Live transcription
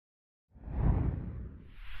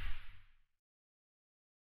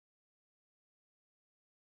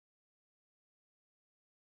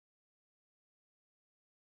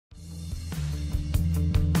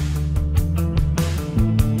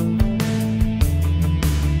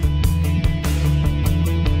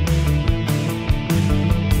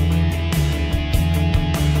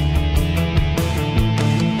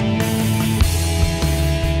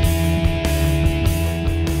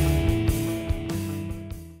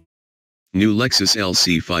New Lexus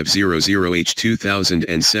LC 500H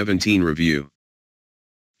 2017 Review.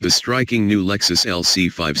 The striking new Lexus LC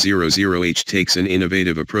 500H takes an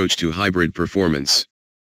innovative approach to hybrid performance.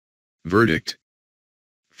 Verdict: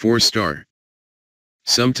 4-star.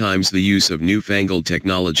 Sometimes the use of newfangled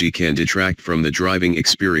technology can detract from the driving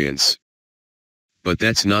experience. But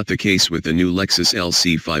that's not the case with the new Lexus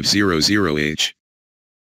LC 500H.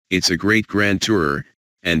 It's a great grand tourer,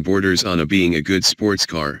 and borders on being a good sports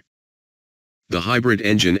car. The hybrid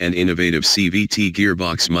engine and innovative CVT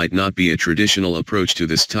gearbox might not be a traditional approach to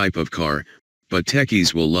this type of car, but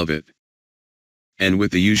techies will love it. And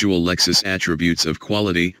with the usual Lexus attributes of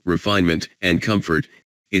quality, refinement, and comfort,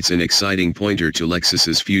 it's an exciting pointer to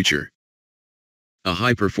Lexus's future. A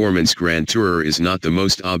high-performance Grand Tourer is not the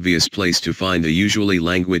most obvious place to find the usually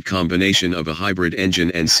languid combination of a hybrid engine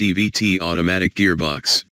and CVT automatic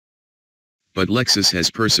gearbox. But Lexus has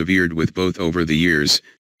persevered with both over the years,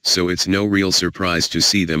 so it's no real surprise to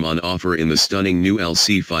see them on offer in the stunning new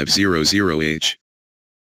LC 500H.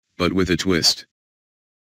 But with a twist.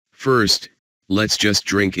 First, let's just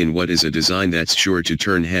drink in what is a design that's sure to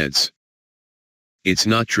turn heads. It's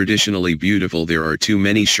not traditionally beautiful, there are too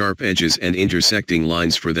many sharp edges and intersecting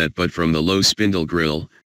lines for that, but from the low spindle grille,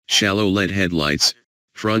 shallow LED headlights,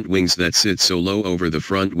 front wings that sit so low over the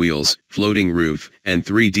front wheels, floating roof, and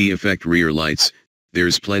 3D effect rear lights,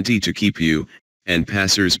 there's plenty to keep you, and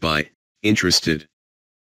passers-by, interested.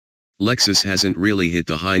 Lexus hasn't really hit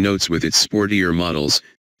the high notes with its sportier models,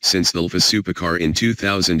 since the LF supercar in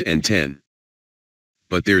 2010.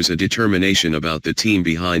 But there's a determination about the team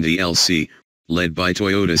behind the LC, led by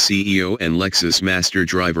Toyota CEO and Lexus master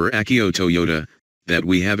driver Akio Toyoda, that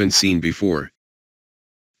we haven't seen before.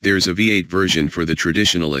 There's a V8 version for the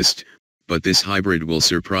traditionalist, but this hybrid will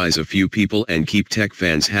surprise a few people and keep tech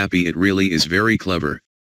fans happy. It really is very clever.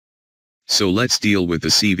 So let's deal with the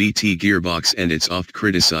CVT gearbox and its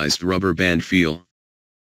oft-criticized rubber band feel.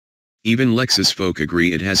 Even Lexus folk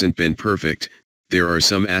agree it hasn't been perfect. There are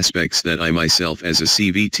some aspects that I myself as a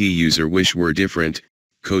CVT user wish were different,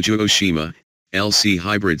 Kojo Oshima, LC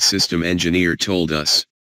hybrid system engineer, told us.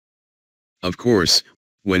 Of course,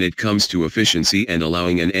 when it comes to efficiency and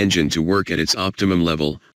allowing an engine to work at its optimum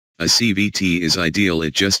level, a CVT is ideal.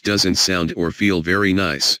 It just doesn't sound or feel very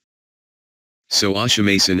nice. So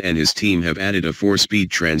Oshimason and his team have added a 4-speed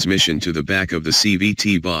transmission to the back of the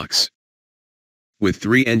CVT box. With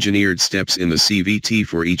 3 engineered steps in the CVT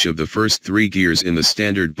for each of the first 3 gears in the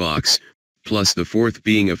standard box, plus the 4th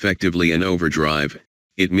being effectively an overdrive,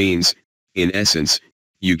 it means, in essence,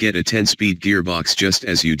 you get a 10-speed gearbox just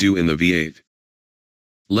as you do in the V8.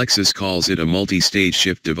 Lexus calls it a multi-stage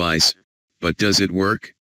shift device, but does it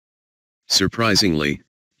work? Surprisingly,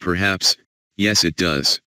 perhaps, yes it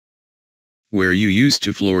does. Where you used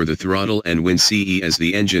to floor the throttle and win CE as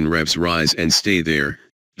the engine revs rise and stay there,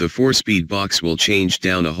 the 4-speed box will change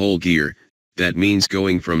down a whole gear. That means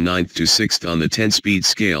going from 9th to 6th on the 10-speed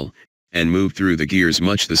scale, and move through the gears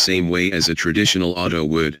much the same way as a traditional auto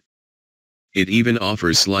would. It even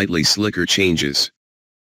offers slightly slicker changes.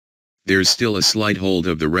 There's still a slight hold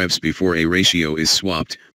of the revs before a ratio is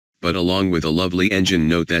swapped, but along with a lovely engine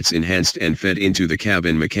note that's enhanced and fed into the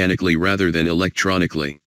cabin mechanically rather than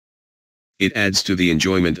electronically. It adds to the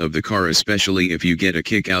enjoyment of the car, especially if you get a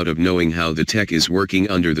kick out of knowing how the tech is working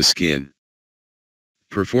under the skin.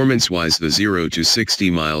 Performance-wise, the 0 to 60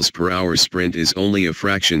 miles per hour sprint is only a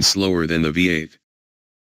fraction slower than the V8.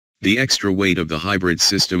 The extra weight of the hybrid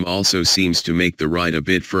system also seems to make the ride a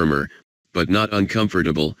bit firmer, but not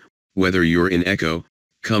uncomfortable, whether you're in Eco,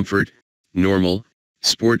 Comfort, Normal,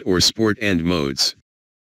 Sport or Sport End modes.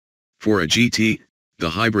 For a GT, the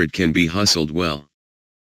hybrid can be hustled well.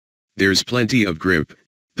 There's plenty of grip,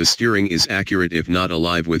 the steering is accurate if not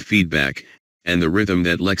alive with feedback, and the rhythm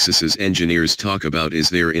that Lexus's engineers talk about is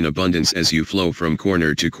there in abundance as you flow from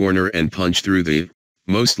corner to corner and punch through the,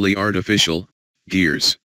 mostly artificial,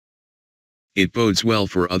 gears. It bodes well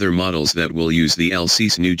for other models that will use the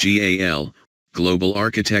LC's new GAL, Global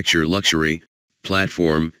Architecture Luxury,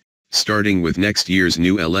 platform, starting with next year's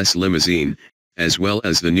new LS Limousine, as well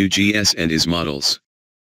as the new GS and IS models.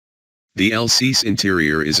 The LC's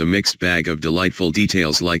interior is a mixed bag of delightful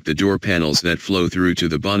details like the door panels that flow through to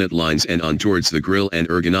the bonnet lines and on towards the grille, and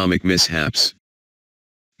ergonomic mishaps.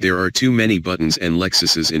 There are too many buttons, and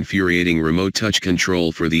Lexus's infuriating remote touch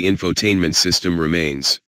control for the infotainment system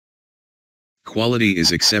remains. Quality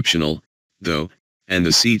is exceptional, though, and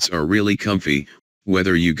the seats are really comfy,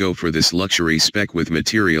 whether you go for this luxury spec with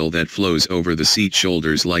material that flows over the seat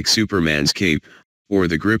shoulders like Superman's cape, or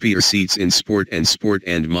the grippier seats in Sport and Sport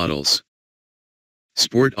End models.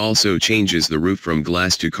 Sport also changes the roof from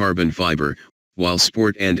glass to carbon fiber, while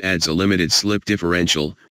Sport and adds a limited slip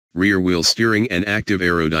differential, rear wheel steering and active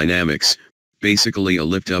aerodynamics, basically a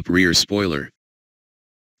lift-up rear spoiler.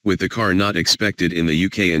 With the car not expected in the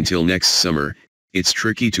UK until next summer, it's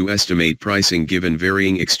tricky to estimate pricing given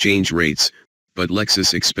varying exchange rates, but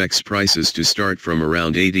Lexus expects prices to start from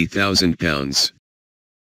around £80,000.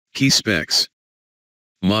 Key specs.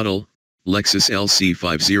 Model, Lexus LC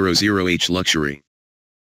 500H Luxury.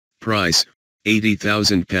 Price,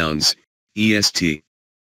 £80,000, EST.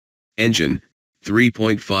 Engine,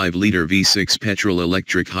 3.5-liter V6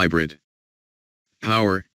 petrol-electric hybrid.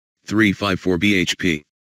 Power, 354 bhp.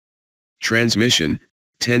 Transmission,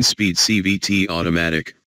 10-speed CVT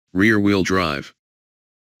automatic, rear-wheel drive.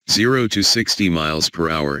 0 to 60 miles per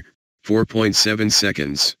hour, 4.7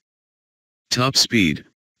 seconds. Top speed,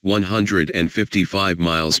 155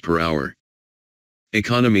 miles per hour.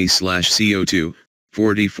 Economy/CO2,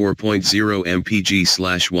 44.0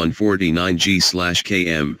 mpg/149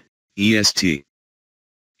 g/km, EST.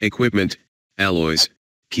 Equipment, alloys,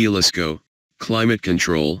 keyless go, climate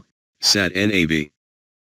control, sat nav.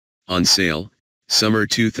 On sale, summer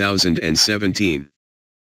 2017.